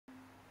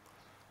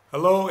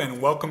Hello and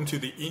welcome to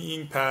the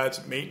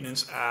E-inkpad's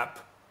maintenance app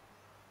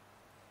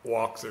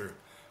walkthrough.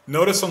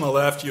 Notice on the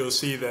left you'll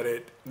see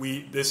that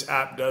this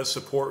app does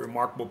support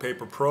Remarkable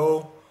Paper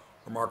Pro,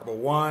 Remarkable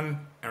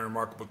 1, and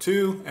Remarkable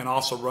 2, and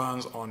also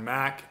runs on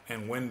Mac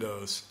and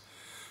Windows.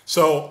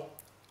 So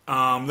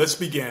let's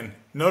begin.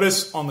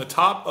 Notice on the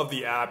top of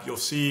the app you'll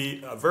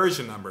see a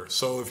version number.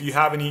 So if you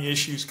have any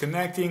issues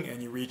connecting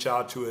and you reach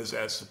out to us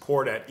at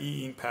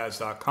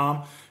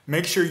support@e-inkpads.com,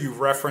 make sure you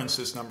reference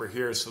this number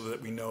here so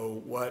that we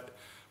know what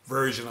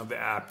version of the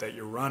app that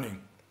you're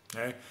running.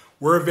 Okay?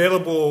 We're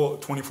available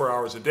 24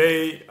 hours a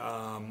day,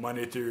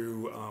 Monday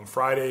through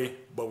Friday,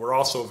 but we're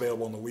also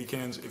available on the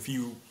weekends. If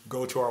you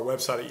go to our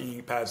website at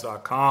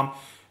e-inkpads.com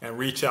and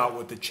reach out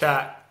with the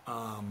chat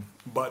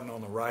button on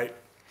the right.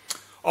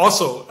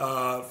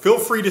 Also, feel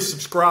free to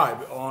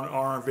subscribe on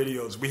our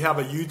videos. We have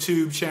a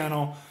YouTube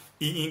channel.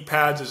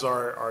 E-inkpads is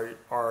our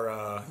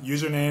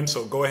username,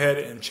 so go ahead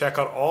and check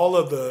out all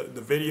of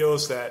the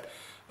videos that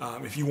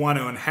if you want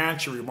to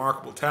enhance your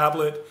Remarkable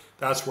tablet,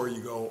 that's where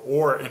you go,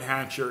 or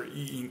enhance your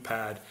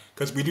E-inkpad,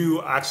 because we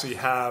do actually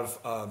have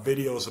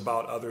videos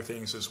about other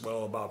things as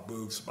well, about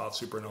books, about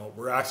Supernote.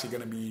 We're actually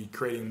going to be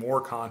creating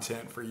more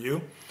content for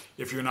you.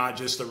 If you're not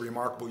just a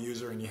Remarkable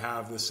user and you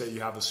have, let's say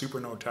you have a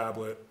Supernote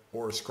tablet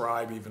or a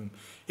Scribe, even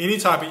any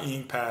type of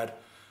E-inkpad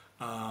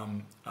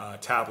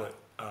tablet,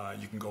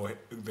 you can go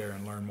there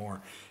and learn more.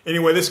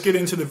 Anyway, let's get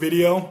into the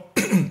video.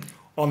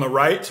 On the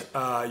right,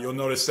 you'll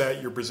notice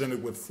that you're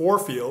presented with 4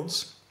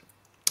 fields.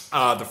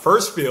 The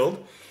first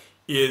field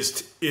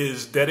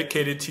is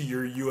dedicated to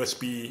your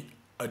USB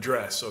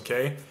address,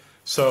 okay?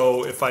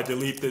 So if I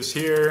delete this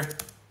here,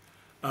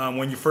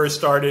 when you first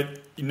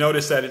started, you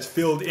notice that it's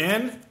filled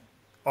in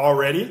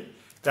already.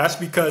 That's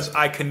because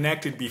I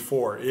connected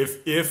before.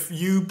 If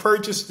you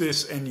purchase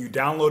this and you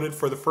download it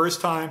for the first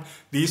time,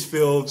 these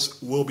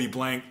fields will be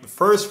blank. The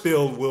first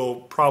field will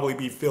probably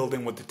be filled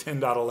in with the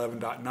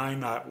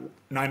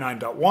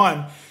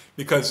 10.11.99.1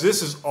 because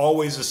this is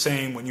always the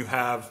same when you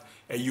have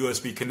a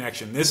USB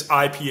connection. This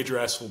IP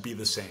address will be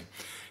the same.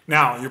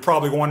 Now, you're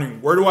probably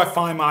wondering, where do I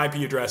find my IP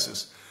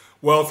addresses?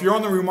 Well, if you're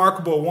on the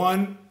Remarkable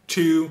 1,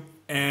 2,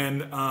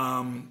 and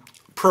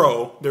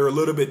Pro, they're a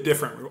little bit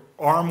different.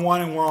 ARM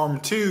 1 and ARM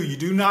 2, you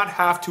do not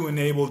have to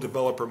enable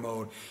developer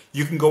mode.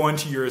 You can go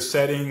into your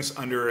settings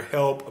under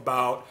Help,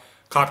 About,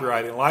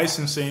 Copyright and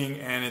Licensing,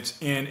 and it's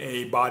in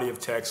a body of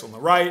text on the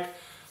right.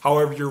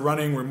 However, if you're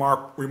running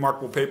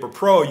Remarkable Paper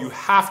Pro, you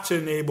have to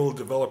enable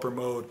developer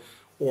mode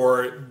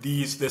or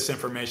this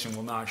information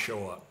will not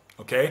show up.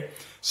 Okay?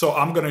 So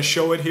I'm going to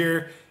show it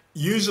here.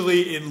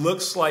 Usually it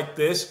looks like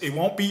this. It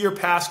won't be your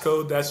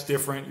passcode. That's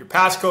different. Your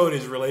passcode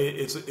is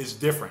is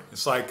different.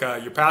 It's like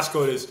your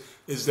passcode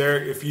is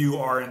there if you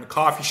are in the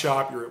coffee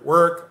shop, you're at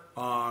work,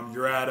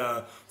 you're at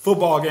a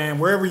football game,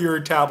 wherever you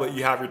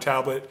have your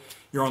tablet,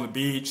 you're on the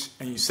beach,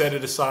 and you set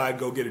it aside,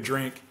 go get a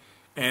drink,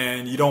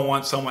 and you don't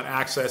want someone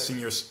accessing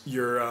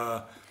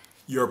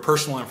your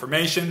personal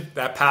information.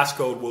 That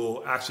passcode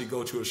will actually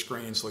go to a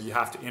screen, so you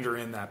have to enter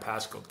in that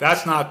passcode.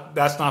 That's not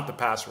the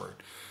password.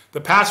 The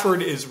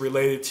password is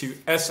related to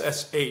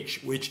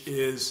SSH, which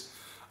is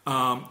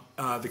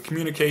the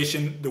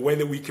communication, the way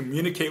that we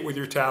communicate with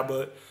your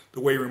tablet, the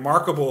way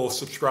Remarkable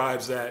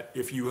subscribes that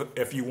if you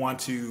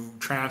want to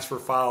transfer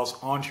files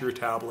onto your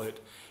tablet,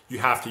 you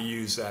have to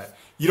use that.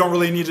 You don't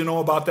really need to know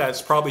about that.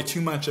 It's probably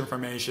too much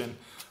information,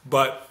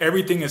 but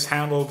everything is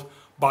handled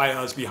by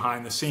us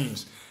behind the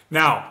scenes.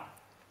 Now,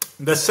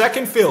 the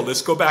second field,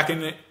 let's go back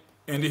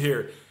into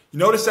here. You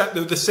notice that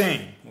they're the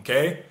same,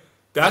 okay?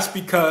 That's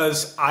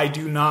because I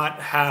do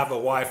not have a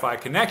Wi-Fi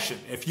connection.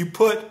 If you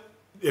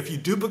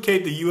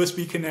duplicate the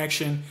USB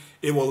connection,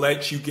 it will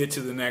let you get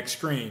to the next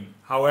screen.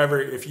 However,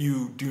 if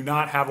you do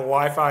not have a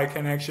Wi-Fi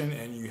connection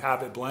and you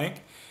have it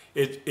blank,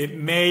 it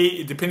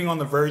may, depending on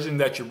the version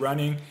that you're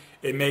running,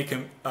 it may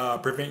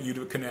prevent you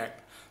to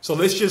connect. So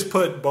let's just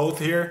put both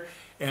here,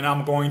 and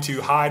I'm going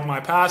to hide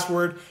my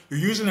password. Your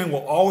username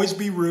will always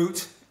be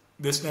root.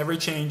 This never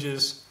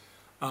changes.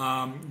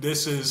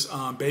 This is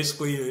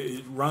basically,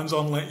 it runs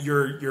on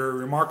your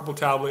Remarkable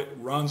tablet,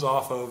 runs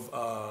off of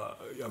a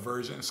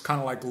version. It's kind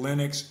of like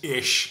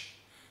Linux-ish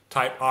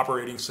type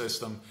operating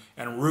system.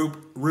 And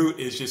root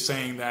is just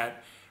saying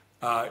that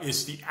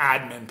it's the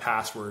admin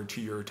password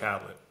to your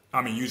tablet.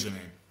 I mean,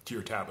 username to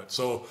your tablet.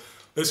 So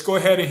let's go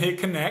ahead and hit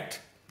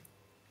connect.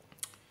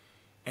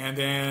 And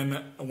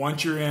then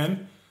once you're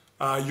in,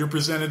 you're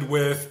presented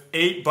with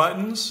 8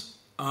 buttons.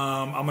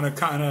 I'm going to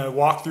kind of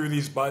walk through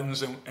these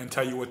buttons and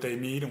tell you what they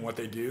mean and what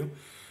they do.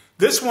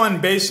 This one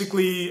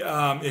basically,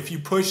 if you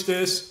push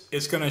this,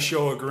 it's going to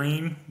show a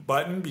green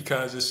button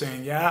because it's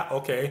saying, yeah,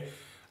 okay,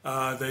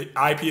 the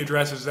IP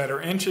addresses that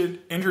are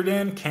entered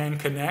in can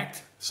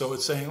connect. So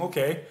it's saying,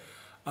 okay,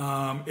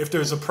 if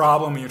there's a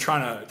problem and you're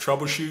trying to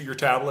troubleshoot your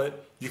tablet,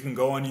 you can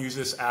go and use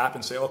this app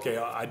and say, okay,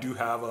 I do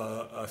have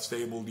a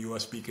stable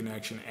USB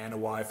connection and a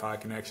Wi-Fi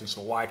connection,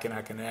 so why can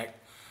I connect?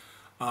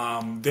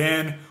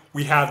 Then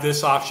we have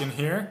this option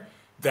here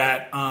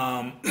that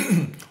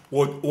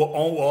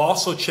will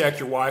also check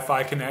your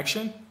Wi-Fi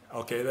connection.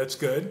 Okay, that's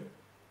good.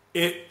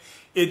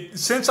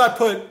 since I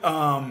put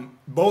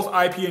both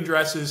IP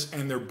addresses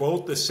and they're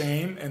both the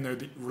same and they're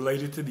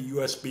related to the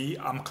USB,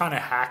 I'm kind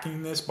of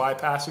hacking this,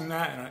 bypassing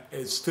that, and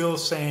it's still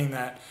saying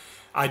that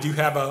I do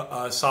have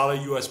a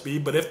solid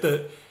USB. But if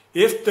the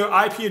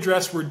IP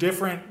address were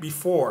different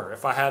before,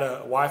 if I had a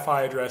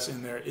Wi-Fi address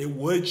in there, it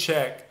would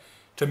check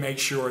to make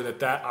sure that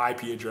that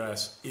IP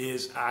address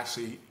is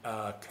actually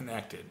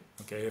connected.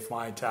 Okay, if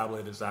my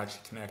tablet is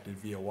actually connected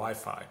via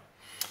Wi-Fi.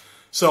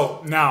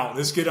 So now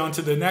let's get on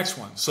to the next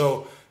one.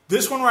 So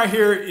this one right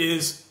here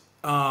is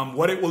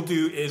what it will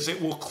do is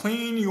it will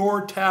clean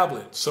your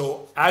tablet.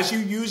 So as you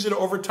use it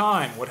over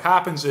time, what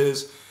happens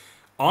is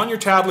on your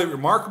tablet,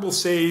 Remarkable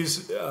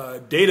saves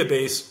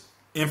database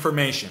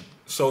information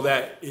so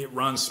that it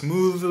runs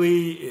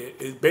smoothly.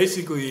 It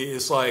basically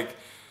is like,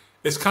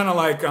 it's kind of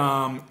like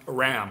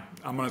RAM.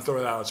 I'm going to throw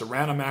it out. It's a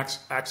random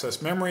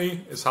access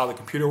memory. It's how the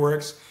computer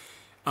works.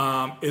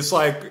 It's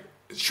like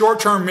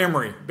short-term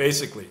memory,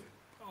 basically.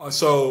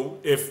 So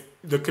if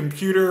the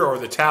computer or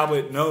the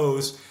tablet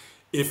knows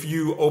if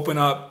you open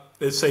up,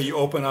 let's say you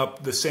open up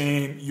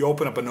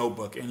a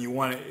notebook and you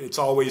want it, it's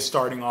always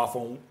starting off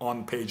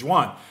on page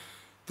 1.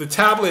 The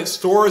tablet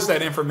stores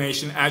that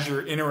information as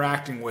you're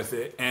interacting with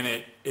it, and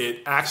it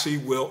actually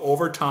will,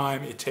 over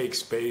time, it takes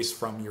space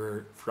from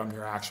your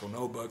actual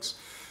notebooks.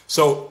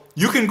 So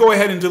you can go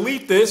ahead and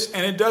delete this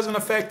and it doesn't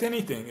affect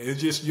anything.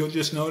 You'll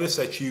just notice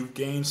that you've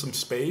gained some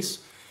space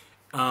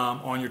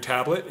on your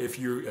tablet if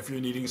you're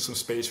needing some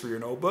space for your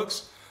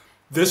notebooks.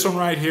 This one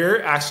right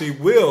here actually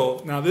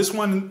will. Now this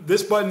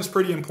button is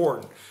pretty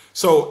important.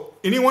 So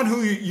anyone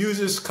who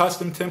uses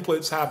custom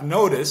templates have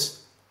noticed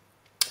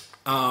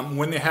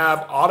when they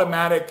have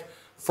automatic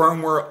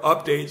firmware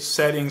update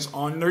settings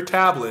on their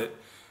tablet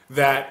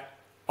that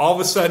all of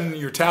a sudden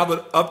your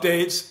tablet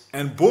updates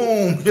and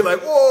boom, you're like,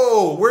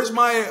 whoa, where's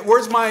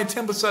my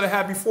templates that I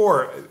had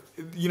before?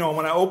 You know,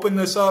 when I open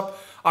this up,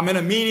 I'm in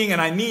a meeting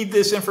and I need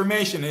this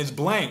information. It's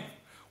blank.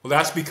 Well,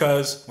 that's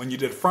because when you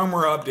did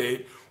firmware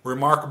update,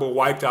 Remarkable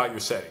wiped out your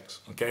settings.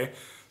 Okay.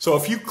 So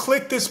if you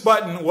click this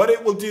button, what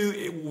it will do,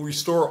 it will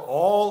restore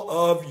all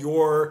of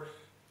your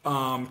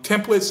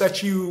templates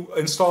that you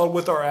installed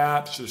with our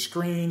apps, your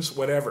screens,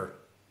 whatever.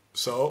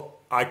 So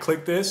I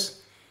click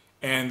this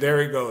and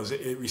there it goes.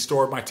 It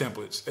restored my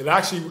templates. It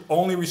actually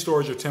only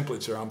restores your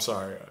templates here. I'm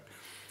sorry.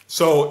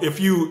 So if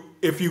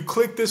you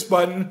click this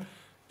button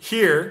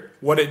here,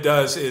 what it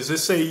does is,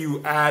 let's say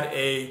you add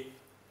a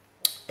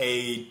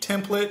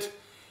template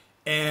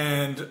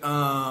and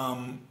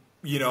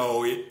you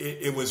know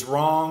it was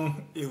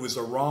wrong. It was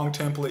a wrong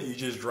template. You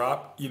just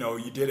dropped. You know,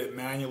 you did it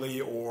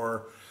manually,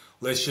 or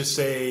let's just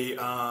say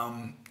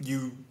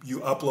you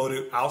upload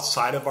it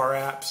outside of our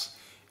apps,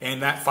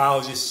 and that file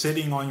is just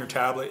sitting on your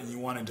tablet, and you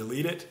want to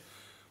delete it.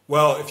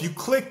 Well, if you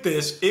click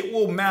this, it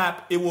will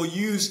map. It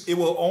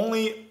will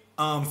only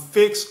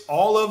fix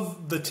all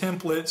of the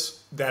templates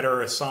that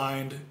are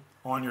assigned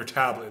on your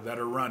tablet that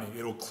are running.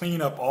 It'll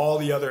clean up all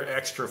the other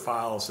extra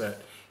files that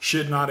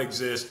should not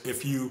exist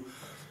if you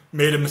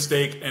made a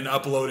mistake and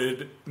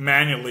uploaded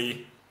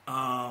manually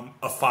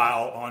a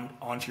file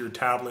onto your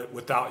tablet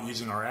without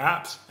using our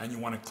apps, and you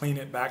want to clean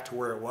it back to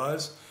where it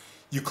was.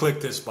 You click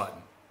this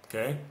button.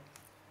 Okay.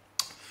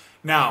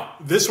 Now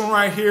this one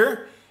right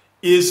here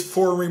is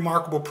for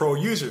Remarkable Pro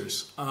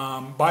users.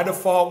 By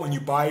default, when you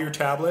buy your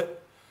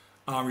tablet,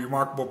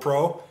 Remarkable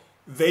Pro,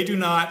 they do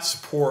not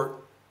support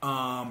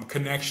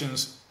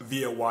connections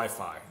via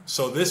Wi-Fi.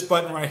 So this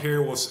button right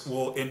here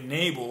will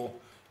enable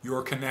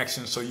your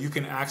connection so you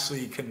can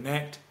actually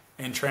connect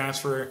and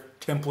transfer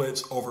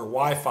templates over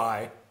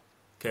Wi-Fi.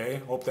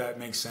 Okay, hope that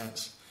makes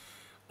sense.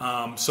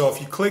 So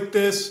if you click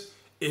this,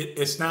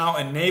 it's now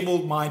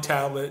enabled my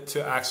tablet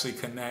to actually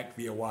connect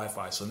via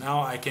Wi-Fi. So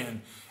now I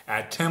can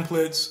add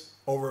templates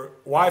over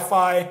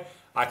Wi-Fi.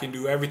 I can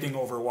do everything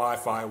over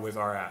Wi-Fi with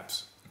our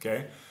apps.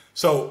 Okay.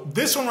 So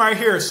this one right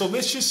here. So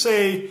let's just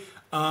say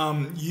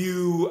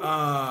you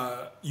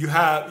have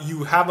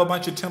a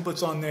bunch of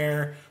templates on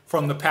there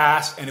from the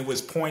past, and it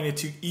was pointed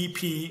to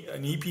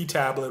an EP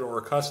tablet or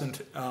a custom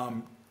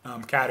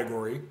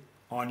category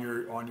on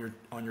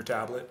your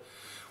tablet.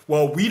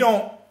 Well, we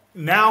don't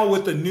now,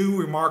 with the new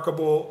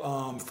Remarkable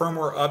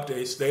firmware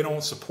updates. They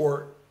don't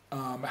support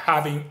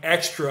having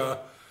extra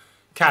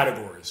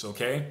categories.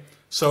 Okay,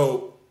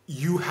 so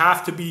you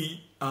have to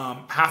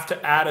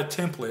add a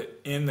template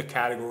in the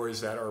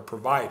categories that are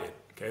provided.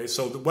 Okay,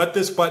 so what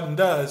this button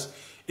does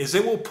is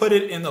it will put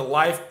it in the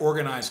life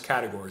organized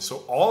category. So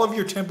all of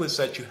your templates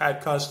that you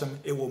had custom,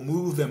 it will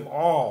move them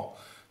all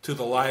to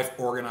the life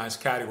organized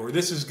category.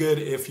 This is good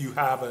if you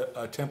have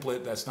a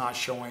template that's not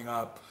showing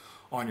up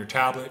on your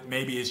tablet.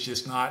 Maybe it's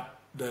just not,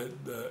 the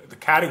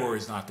category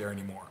is not there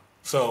anymore.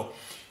 So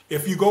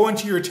if you go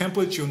into your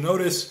templates, you'll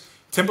notice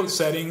template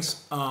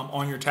settings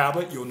on your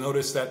tablet. You'll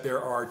notice that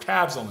there are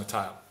tabs on the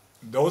top.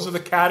 Those are the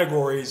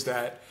categories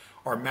that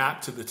are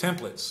mapped to the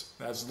templates.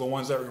 That's the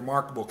ones that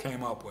Remarkable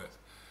came up with.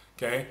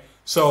 Okay,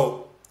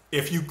 so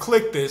if you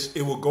click this,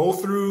 it will go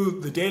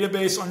through the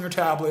database on your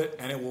tablet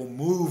and it will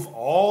move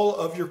all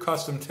of your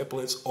custom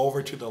templates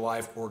over to the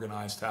life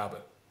organized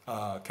tablet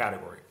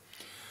category.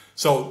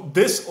 So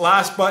this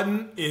last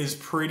button is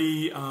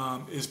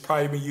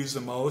probably used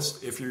the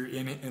most. If you're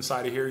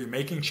inside of here, you're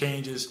making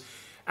changes.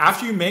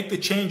 After you make the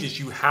changes,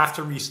 you have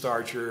to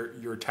restart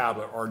your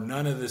tablet, or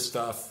none of this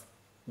stuff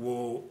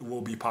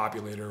will be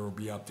populated or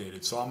be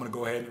updated. So I'm going to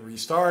go ahead and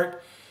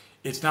restart.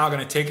 It's now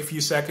going to take a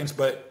few seconds,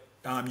 but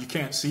you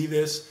can't see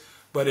this,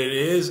 but it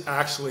is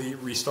actually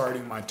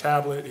restarting my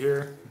tablet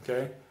here.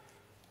 Okay,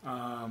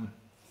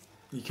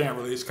 you can't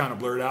really; it's kind of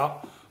blurred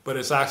out, but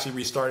it's actually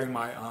restarting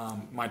my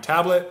my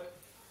tablet.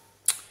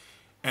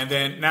 And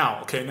then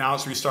now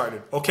it's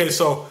restarted. Okay,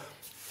 so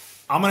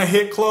I'm gonna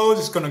hit close.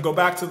 It's gonna go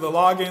back to the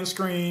login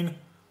screen.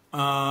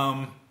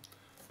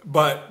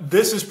 But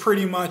this is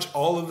pretty much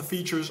all of the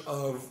features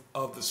of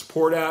the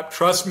support app.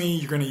 Trust me,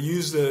 you're gonna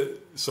use the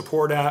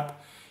support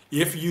app.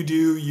 If you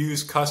do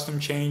use custom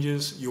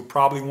changes, you'll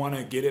probably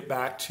wanna get it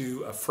back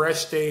to a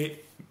fresh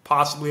state,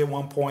 possibly at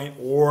one point,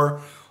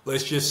 or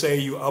let's just say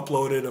you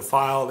uploaded a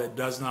file that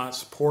does not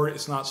support,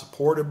 it's not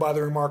supported by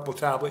the Remarkable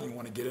tablet, you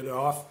wanna get it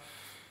off.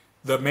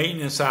 The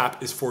maintenance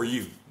app is for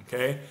you,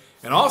 okay?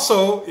 And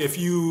also, if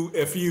you've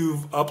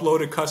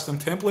uploaded custom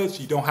templates,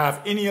 you don't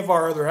have any of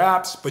our other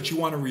apps, but you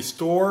want to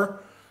restore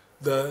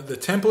the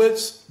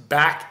templates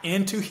back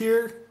into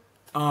here,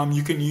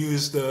 you can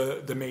use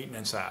the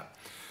maintenance app.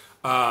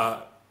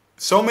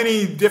 So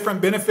many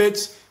different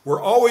benefits.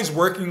 We're always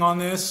working on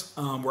this.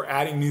 We're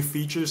adding new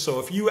features.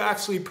 So if you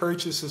actually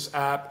purchase this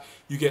app,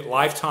 you get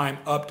lifetime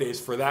updates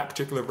for that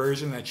particular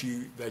version that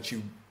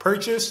you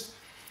purchased.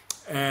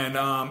 And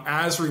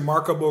as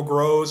Remarkable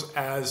grows,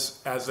 as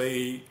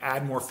they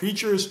add more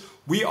features,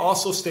 we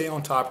also stay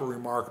on top of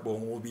Remarkable,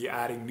 and we'll be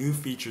adding new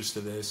features to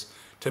this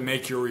to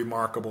make your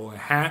Remarkable,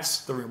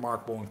 enhance the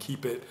Remarkable, and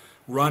keep it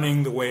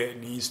running the way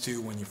it needs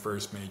to when you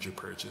first made your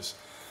purchase.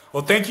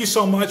 Well, thank you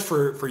so much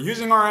for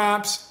using our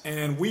apps,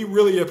 and we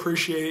really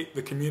appreciate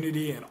the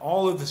community and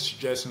all of the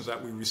suggestions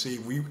that we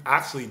receive. We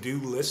actually do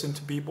listen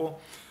to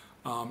people.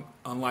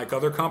 Unlike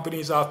other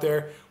companies out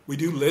there, we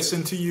do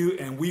listen to you,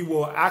 and we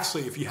will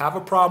actually, if you have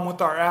a problem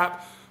with our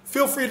app,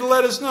 feel free to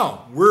let us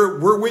know.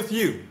 We're with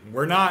you.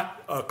 We're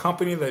not a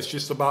company that's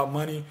just about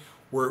money.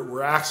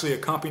 We're actually a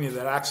company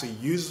that actually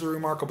uses the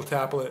Remarkable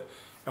tablet,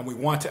 and we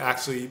want to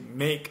actually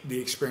make the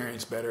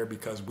experience better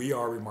because we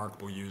are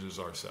Remarkable users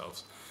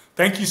ourselves.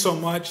 Thank you so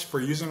much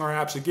for using our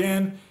apps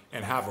again,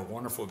 and have a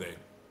wonderful day.